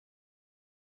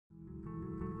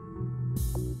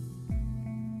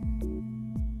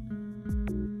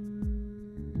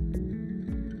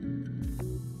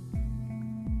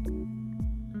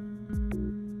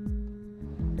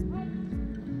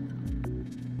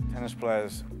Tennis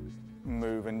players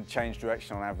move and change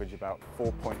direction on average about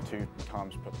 4.2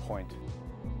 times per point.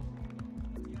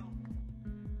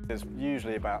 There's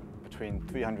usually about between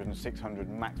 300 and 600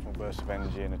 maximum bursts of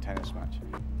energy in a tennis match.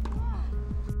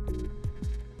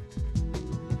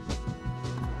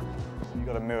 You've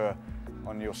got a mirror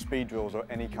on your speed drills or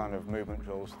any kind of movement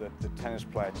drills that the tennis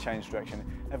player change direction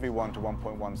every 1 to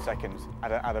 1.1 seconds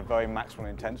at a very maximal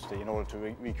intensity in order to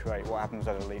recreate what happens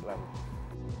at elite level.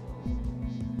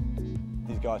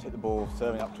 These guys hit the ball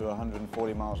serving up to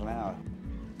 140 miles an hour.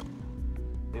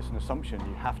 It's an assumption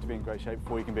you have to be in great shape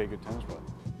before you can be a good tennis player.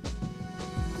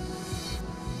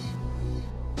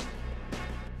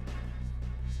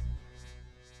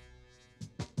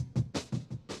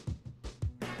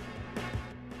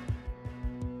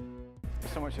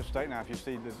 So much at stake now. If you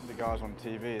see the guys on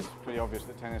TV, it's pretty obvious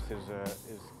that tennis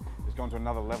has gone to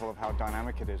another level of how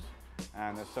dynamic it is.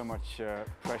 And there's so much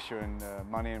pressure and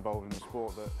money involved in the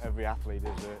sport that every athlete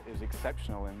is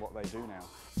exceptional in what they do now.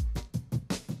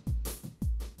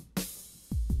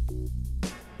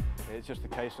 It's just the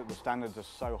case that the standards are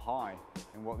so high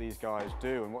in what these guys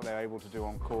do and what they're able to do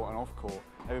on court and off court.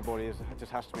 Everybody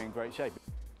just has to be in great shape.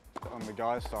 On the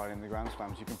guys' side in the Grand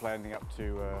Slams, you can play anything up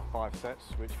to 5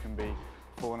 sets, which can be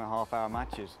 4.5-hour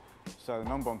matches. So the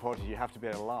number one point is you have to be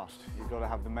able to last. You've got to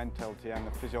have the mentality and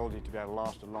the physiology to be able to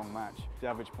last a long match. The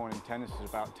average point in tennis is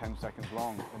about 10 seconds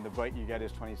long, and the break you get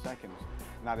is 20 seconds.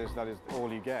 And that is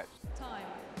all you get. Time.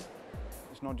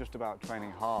 It's not just about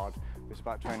training hard, it's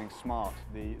about training smart.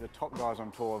 The top guys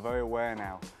on tour are very aware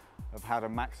now of how to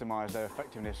maximise their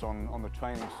effectiveness on the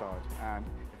training side. And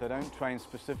if they don't train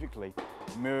specifically,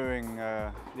 mirroring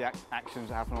the actions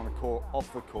that happen on the court,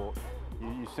 off the court,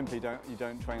 you simply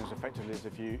don't train as effectively as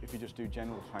if you just do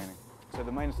general training. So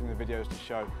the main thing in the video is to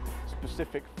show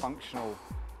specific functional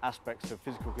aspects of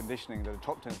physical conditioning that a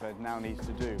top tennis player now needs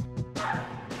to do.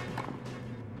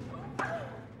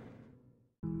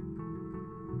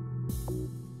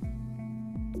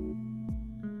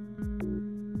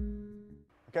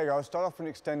 Okay guys, start off with an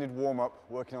extended warm-up,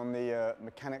 working on the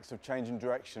mechanics of changing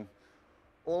direction.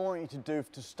 All I want you to do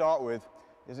to start with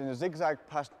is in a zigzag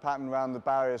pattern around the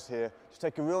barriers here. Just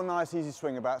take a real nice easy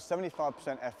swing, about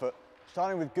 75% effort,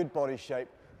 starting with good body shape.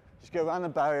 Just go around the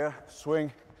barrier,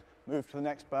 swing, move to the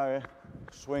next barrier,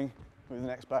 swing, move to the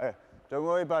next barrier. Don't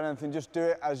worry about anything, just do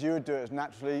it as you would do it, as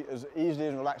naturally, as easily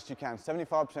and relaxed as you can,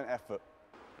 75% effort.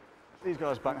 These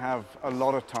guys don't have a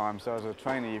lot of time, so as a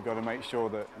trainer you've got to make sure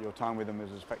that your time with them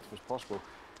is as effective as possible.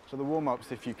 So the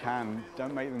warm-ups, if you can,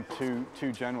 don't make them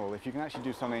too general. If you can actually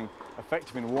do something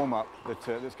effective in warm-up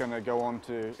that's going to go on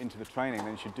into the training,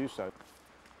 then you should do so.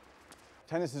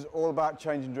 Tennis is all about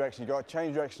changing direction. You've got to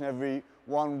change direction every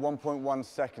 1.1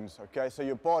 seconds, okay? So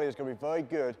your body is going to be very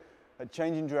good at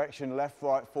changing direction, left,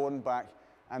 right, forward and back,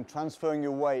 and transferring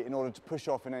your weight in order to push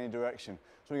off in any direction.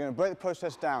 So we're going to break the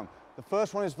process down. The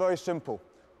first one is very simple.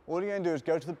 All you're going to do is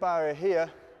go to the barrier here,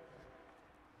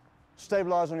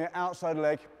 stabilise on your outside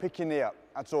leg, pick your knee up,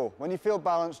 that's all. When you feel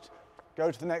balanced, go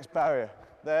to the next barrier.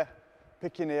 There,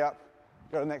 pick your knee up,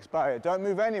 go to the next barrier. Don't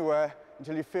move anywhere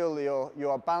until you feel that you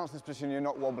are balanced in this position, you're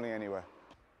not wobbling anywhere.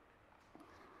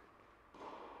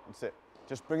 That's it.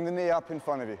 Just bring the knee up in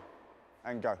front of you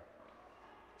and go.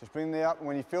 Just bring the knee up, and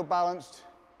when you feel balanced,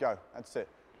 go, that's it.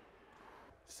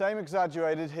 Same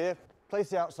exaggerated here. Place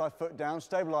the outside foot down,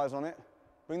 stabilise on it,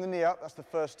 bring the knee up, that's the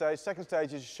first stage. Second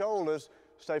stage is shoulders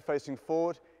stay facing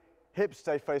forward, hips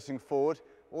stay facing forward.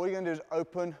 All you're going to do is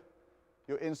open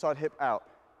your inside hip out.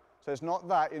 So it's not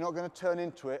that, you're not going to turn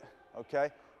into it, okay?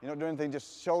 You're not doing anything,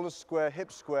 just shoulders square,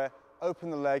 hips square, open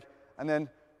the leg, and then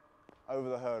over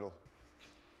the hurdle.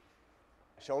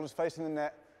 Shoulders facing the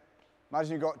net.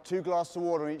 Imagine you've got 2 glasses of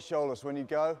water on each shoulder, so when you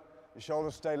go, your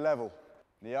shoulders stay level.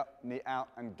 Knee up, knee out,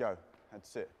 and go.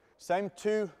 That's it. Same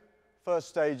 2 first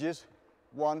stages,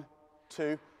 1,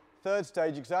 2. Third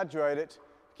stage, exaggerate it.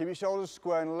 Keep your shoulders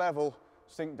square and level,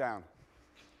 sink down.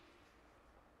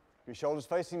 Your shoulders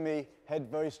facing me,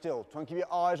 head very still. Try and keep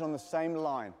your eyes on the same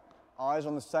line. Eyes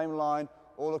on the same line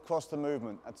all across the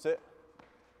movement, that's it.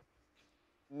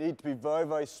 You need to be very,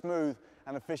 very smooth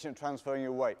and efficient transferring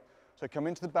your weight. So come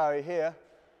into the barrier here,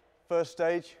 first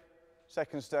stage,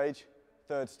 second stage,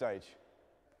 third stage.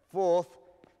 Fourth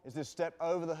is this step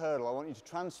over the hurdle. I want you to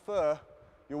transfer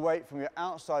your weight from your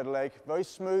outside leg very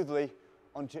smoothly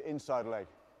onto your inside leg,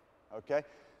 okay?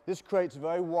 This creates a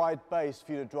very wide base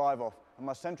for you to drive off, and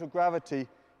my central gravity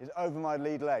is over my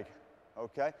lead leg,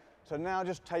 okay? So now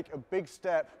just take a big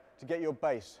step to get your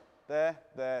base. There,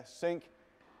 sink,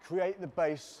 create the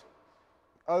base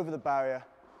over the barrier,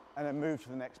 and then move to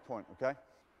the next point, okay?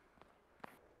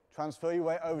 Transfer your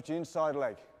weight over to your inside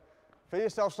leg. Feel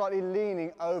yourself slightly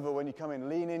leaning over when you come in,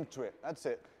 lean into it, that's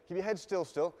it. Keep your head still,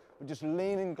 but just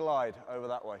lean and glide over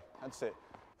that way, that's it.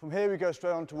 From here we go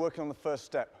straight on to working on the first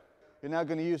step. You're now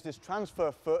going to use this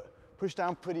transfer foot, push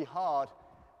down pretty hard,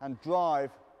 and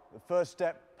drive the first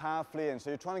step powerfully in.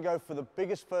 So you're trying to go for the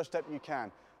biggest first step you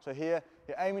can. So here,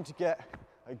 you're aiming to get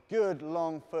a good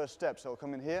long first step. So it'll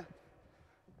come in here,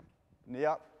 knee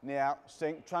up, knee out,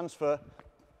 sink, transfer,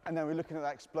 and then we're looking at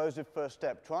that explosive first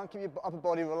step. Try and keep your upper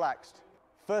body relaxed.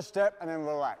 First step and then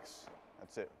relax.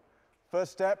 That's it.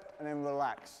 First step and then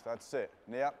relax. That's it.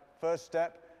 Knee up, first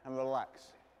step and relax.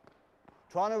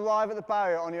 Try and arrive at the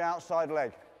barrier on your outside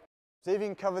leg. See if you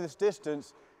can cover this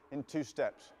distance in 2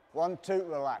 steps. 1, 2,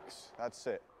 relax. That's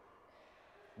it.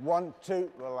 1,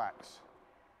 2, relax.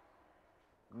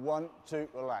 1, 2,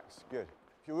 relax. Good.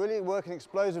 If you're really working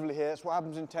explosively here, that's what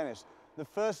happens in tennis. The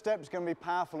first step is going to be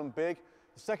powerful and big.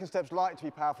 The second step's likely to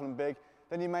be powerful and big.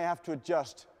 Then you may have to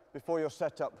adjust before your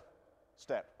setup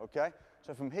step, okay?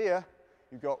 So from here,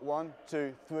 you've got 1,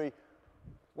 2, 3,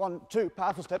 1, 2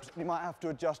 powerful steps. You might have to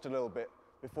adjust a little bit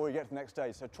before you get to the next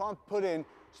stage. So try and put in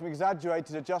some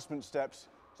exaggerated adjustment steps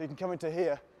so you can come into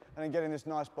here and then get in this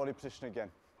nice body position again.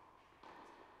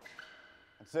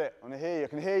 That's it. I want to hear you. I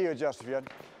can hear you adjust if you had.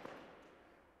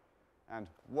 And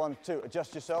 1, 2,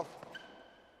 adjust yourself.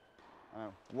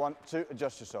 1, 2,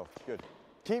 adjust yourself. Good.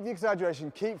 Keep the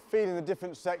exaggeration, keep feeling the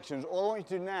different sections. All I want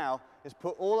you to do now is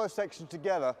put all those sections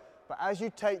together, but as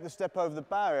you take the step over the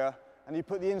barrier and you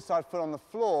put the inside foot on the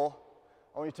floor,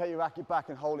 I want you to take your racket back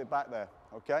and hold it back there,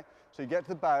 okay? So you get to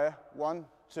the barrier, 1,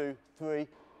 2, 3.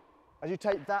 As you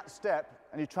take that step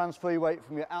and you transfer your weight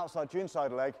from your outside to your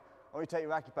inside leg, I want you to take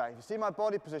your racket back. If you see my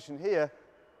body position here,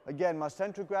 again, my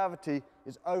centre of gravity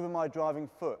is over my driving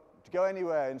foot. To go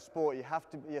anywhere in sport,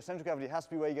 your centre of gravity has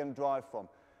to be where you're going to drive from.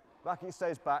 Racket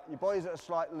stays back, your body's at a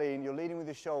slight lean, you're leaning with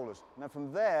your shoulders. And then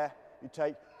from there, you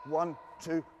take 1,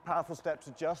 2 powerful steps,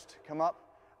 adjust, come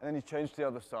up, and then you change to the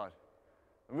other side.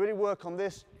 And really work on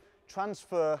this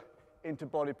transfer into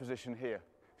body position here.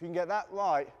 If you can get that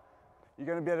right, you're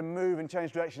going to be able to move and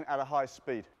change direction at a high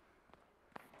speed.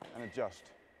 And adjust.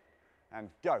 And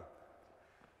go.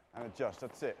 And adjust,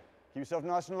 that's it. Keep yourself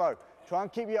nice and low. Try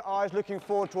and keep your eyes looking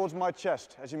forward towards my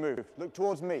chest as you move. Look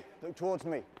towards me, look towards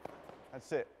me.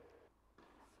 That's it.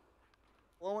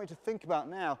 What I want you to think about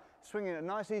now, swinging at a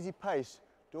nice easy pace,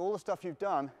 do all the stuff you've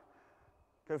done,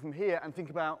 go from here and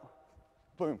think about,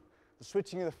 boom, the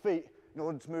switching of the feet in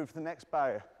order to move to the next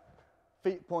barrier.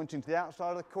 Feet pointing to the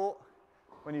outside of the court.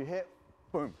 When you hit,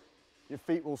 boom, your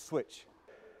feet will switch.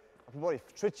 Upper body,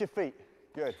 switch your feet,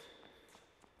 good.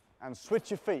 And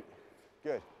switch your feet,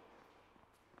 good.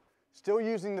 Still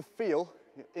using the feel,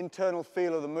 your internal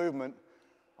feel of the movement,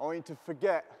 I want you to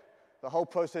forget the whole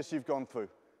process you've gone through.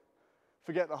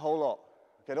 Forget the whole lot.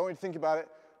 Okay, don't want you to think about it,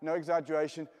 no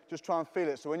exaggeration, just try and feel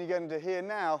it. So when you get into here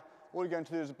now, all you're going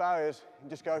to do is the barriers, and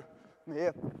just go from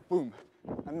here, boom,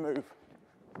 and move.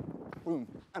 Boom,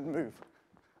 and move.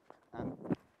 And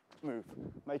move.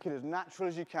 Make it as natural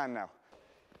as you can now.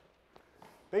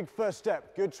 Big first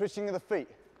step, good switching of the feet.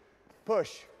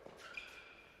 Push.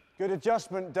 Good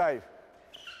adjustment, Dave.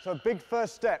 So big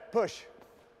first step, push.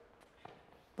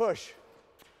 Push.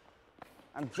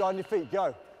 And join your feet,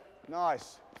 go.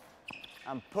 Nice.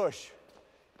 And push.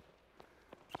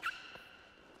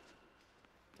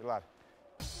 Good lad.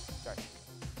 Okay.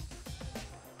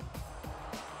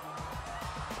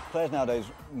 Players nowadays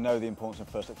know the importance of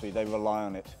first step speed, they rely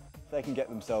on it. If they can get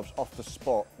themselves off the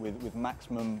spot with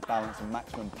maximum balance and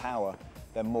maximum power,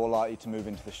 they're more likely to move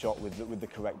into the shot with the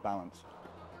correct balance.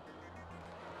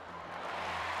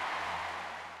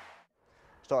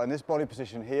 Start in this body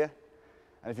position here,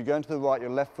 and if you're going to the right, your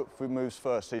left foot moves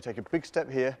first. So you take a big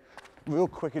step here, real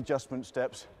quick adjustment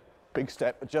steps, big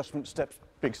step, adjustment steps,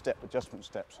 big step, adjustment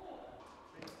steps.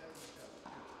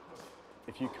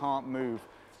 If you can't move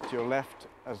to your left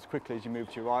as quickly as you move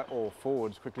to your right, or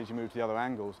forward as quickly as you move to the other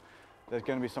angles, there's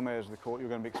going to be some areas of the court you're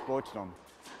going to be exploited on.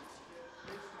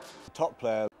 The top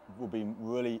player will be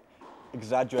really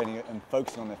exaggerating it and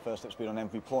focusing on their first step speed on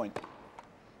every point.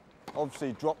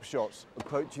 Obviously, drop shots,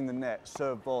 approaching the net,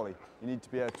 serve volley, you need to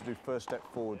be able to do first step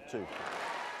forward too.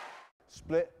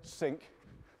 Split, sink,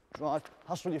 drive,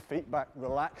 hustle your feet back,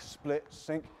 relax, split,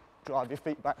 sink, drive your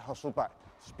feet back, hustle back,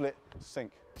 split,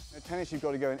 sink. In tennis, you've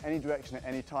got to go in any direction at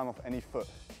any time off any foot.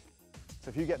 So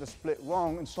if you get the split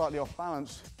wrong and slightly off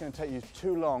balance, it's going to take you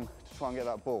too long to try and get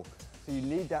that ball. So you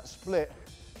need that split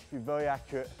to be very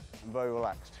accurate and very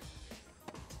relaxed.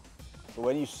 but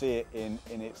when you see it in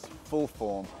its full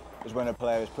form is when a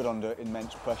player is put under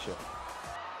immense pressure.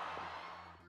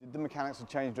 Did the mechanics of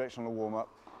change direction on the warm-up,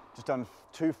 just done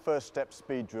 2 first step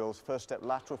speed drills, first step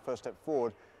lateral, first step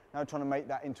forward, now trying to make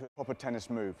that into a proper tennis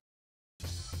move.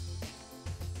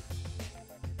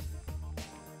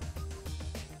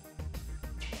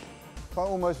 Try to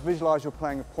almost visualise you're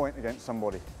playing a point against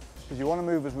somebody, because you want to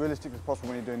move as realistic as possible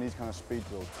when you're doing these kind of speed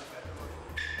drills.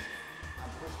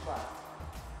 And push back.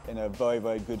 In a very,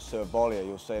 very good serve volleyer,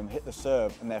 you'll see them hit the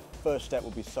serve and their first step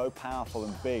will be so powerful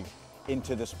and big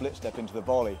into the split step, into the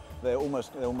volley. They're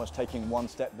almost taking 1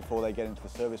 step before they get into the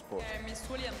service port. Miss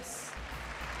Williams.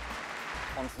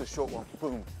 Onto the short one,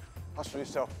 boom. Hustle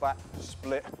yourself back,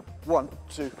 split, 1,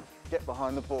 2, get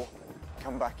behind the ball,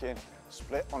 come back in,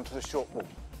 split onto the short ball.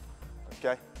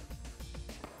 Okay?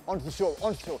 Onto the short,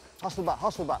 hustle back,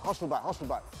 hustle back, hustle back, hustle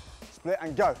back. Split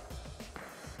and go.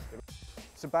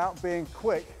 It's about being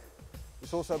quick,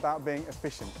 it's also about being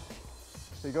efficient.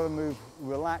 So you've got to move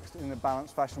relaxed in a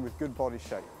balanced fashion with good body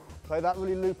shape. Play that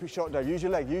really loopy shot, Dave. Use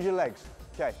your legs.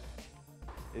 Okay.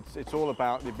 It's all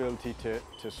about the ability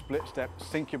to split step,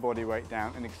 sink your body weight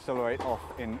down and accelerate off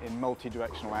in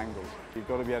multi-directional angles. You've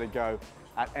got to be able to go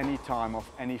at any time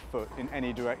off any foot in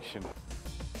any direction.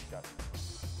 Go.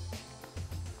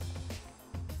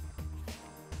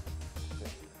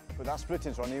 Put that split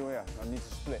in, so I need to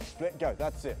split. Split, go,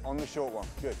 that's it, on the short one.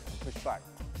 Good, push back.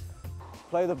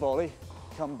 Play the volley,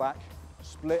 come back,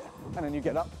 split, and then you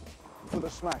get up for the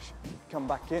smash. Come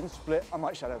back in, split. I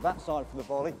might shadow that side for the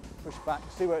volley, push back,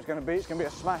 see where it's going to be. It's going to be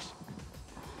a smash.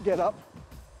 Get up,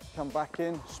 come back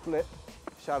in, split,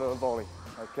 shadow the volley,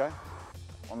 okay?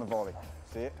 On the volley,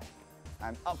 see it?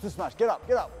 And up for the smash, get up,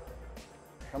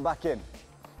 come back in.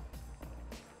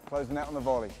 Close the net on the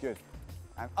volley, good.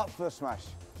 And up for the smash.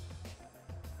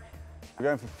 We're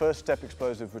going for first step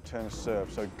explosive return of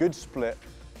serve. So good split,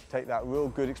 take that real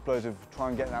good explosive, try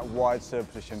and get in that wide serve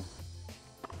position.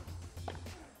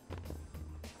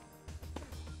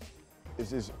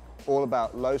 This is all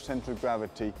about low center of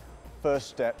gravity, first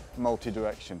step,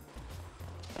 multi-direction.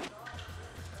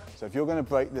 So if you're going to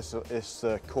break this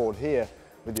chord here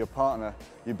with your partner,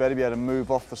 you better be able to move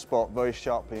off the spot very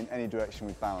sharply in any direction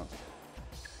with balance.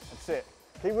 That's it.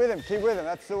 Keep with him,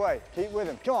 that's the way. Keep with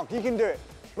him. Come on, you can do it.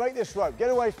 Break this rope, get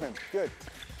away from him. Good.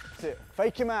 That's it.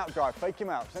 Fake him out, guy. Fake him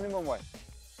out. Send him one way.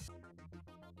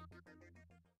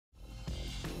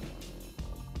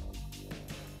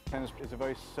 Tennis is a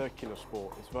very circular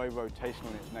sport. It's very rotational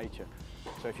in its nature.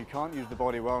 So if you can't use the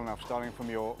body well enough, starting from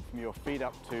your feet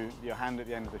up to your hand at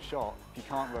the end of the shot, if you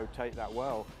can't rotate that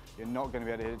well, you're not going to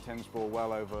be able to hit a tennis ball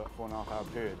well over a 4.5 hour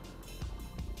period.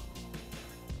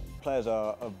 Players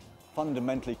are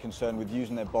fundamentally concerned with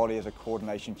using their body as a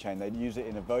coordination chain. They use it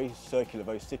in a very circular,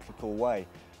 very cyclical way,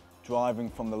 driving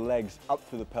from the legs up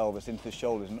through the pelvis into the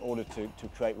shoulders in order to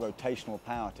create rotational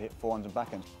power to hit forehands and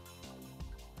backhands.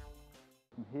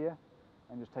 From here,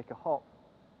 and just take a hop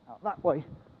out that way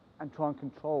and try and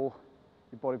control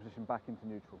your body position back into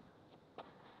neutral.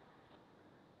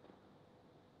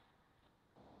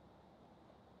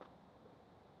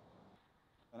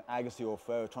 And Agassi or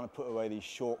Ferrer trying to put away these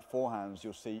short forehands,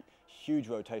 you'll see huge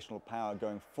rotational power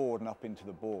going forward and up into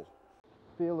the ball.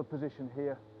 Feel the position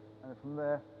here, and from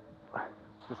there,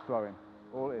 just throw in,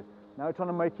 all it is. Now we're trying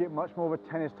to make it much more of a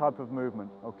tennis type of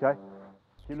movement, okay?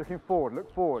 Keep looking forward,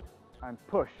 look forward, and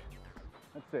push.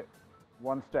 That's it.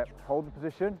 1 step, hold the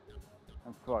position,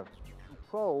 and throw.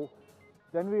 Control,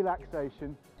 then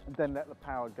relaxation, and then let the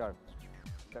power go.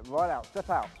 Step right out, step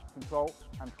out, control,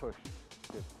 and push.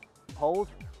 Good. Hold,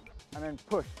 and then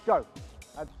push, go.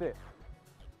 That's it.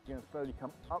 You're going to slowly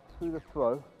come up through the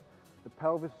throw. The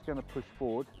pelvis is going to push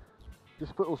forward.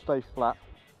 This foot will stay flat,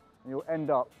 and you'll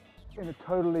end up in a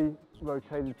totally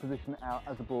rotated position out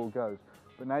as the ball goes.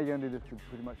 But now you're going to do this with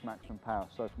pretty much maximum power.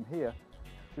 So from here,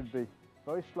 it should be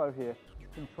very slow here.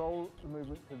 Control the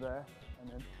movement to there, and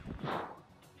then...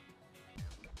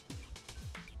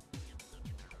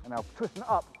 And now twisting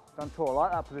up, down tall,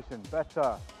 like that position,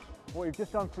 better. What you've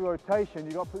just done through rotation,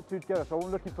 you've got to put the 2 together. So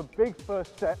I'm looking for big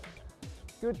first steps,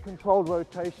 good controlled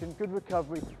rotation, good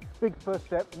recovery, big first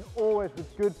steps, and always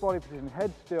with good body position,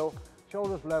 head still,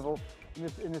 shoulders level,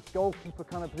 in this goalkeeper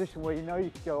kind of position where you know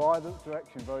you can go either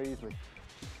direction very easily.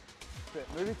 That's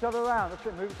it. Move each other around, that's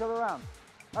it, move each other around.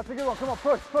 That's a good one, come on,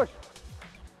 push, push.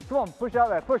 Come on, push out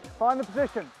there, push, find the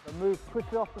position, and move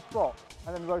quickly off the spot,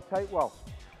 and then rotate well.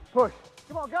 Push,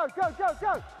 come on, go, go, go,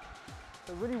 go.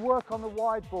 So really work on the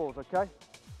wide balls, okay?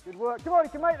 Good work, come on, you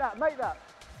can make that, make that.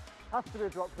 Has to be a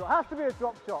drop shot, has to be a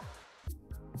drop shot.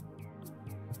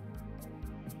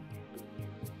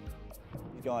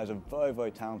 The guys are very, very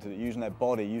talented at using their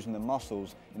body, using their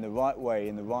muscles in the right way,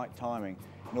 in the right timing,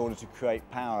 in order to create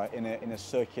power in a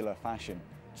circular fashion,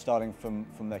 starting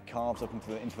from their calves up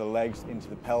into the legs, into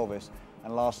the pelvis,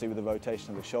 and lastly with the rotation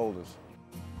of the shoulders.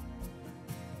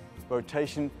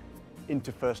 Rotation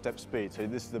into first step speed. So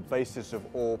this is the basis of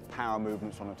all power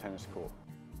movements on a tennis court.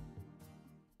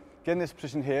 Get in this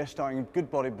position here, starting in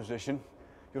good body position.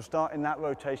 You'll start in that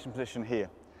rotation position here.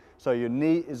 So your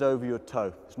knee is over your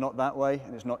toe. It's not that way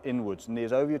and it's not inwards. The knee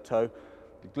is over your toe,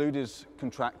 the glute is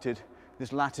contracted,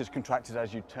 this lat is contracted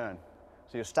as you turn.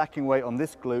 So you're stacking weight on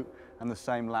this glute and the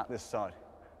same lat this side.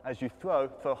 As you throw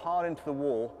hard into the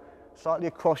wall, slightly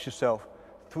across yourself,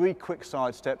 3 quick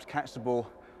side steps, catch the ball,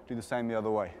 do the same the other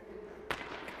way.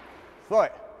 Throw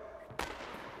it.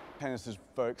 Tennis is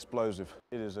very explosive.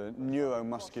 It is a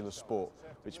neuromuscular sport,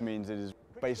 which means it is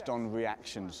based on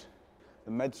reactions. The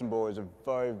medicine ball is a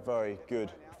very, very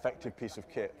good, effective piece of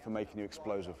kit for making you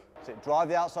explosive. Sit, drive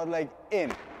the outside leg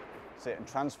in. Sit and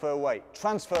transfer weight.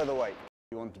 Transfer the weight.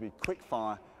 You want to be quick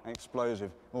fire and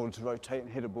explosive in order to rotate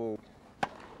and hit a ball.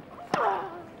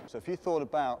 So if you thought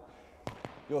about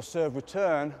your serve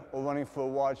return or running for a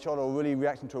wide shot or really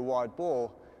reacting to a wide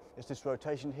ball, it's this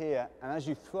rotation here, and as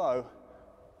you throw,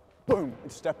 boom,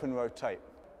 it's step and rotate.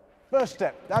 First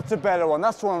step, that's a better one,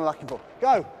 that's the one I'm looking for.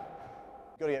 Go!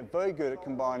 You've got to get very good at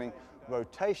combining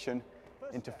rotation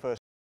into first